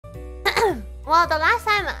Well, the last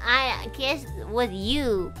time I kissed with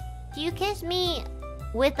you kissed me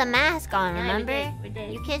with the mask on, remember? Yeah, we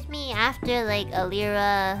did. You kissed me after, like,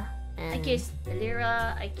 Alira and... I kissed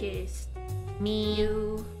Alira, I kissed... me.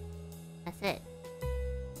 you. That's it.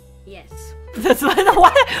 Yes. That's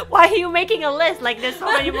why are you making a list? Like, there's so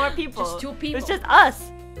many more people. Just 2 people. It's just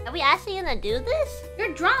us. Are we actually gonna do this?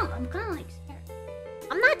 You're drunk. I'm kind of like scared.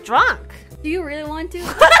 I'm not drunk. Do you really want to?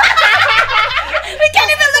 We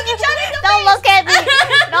can't even look each other in the Don't look at me.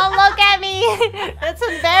 Don't look at me. That's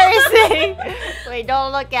embarrassing. Wait,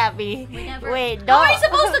 don't look at me. Wait, don't. How are you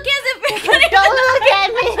supposed to kiss if you're gonna... Don't look at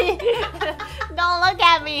me. Don't look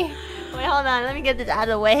at me. Wait, hold on. Let me get this out of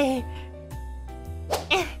the way.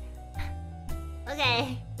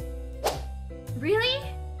 Okay. Really?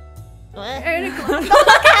 What? Don't Don't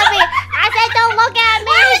look at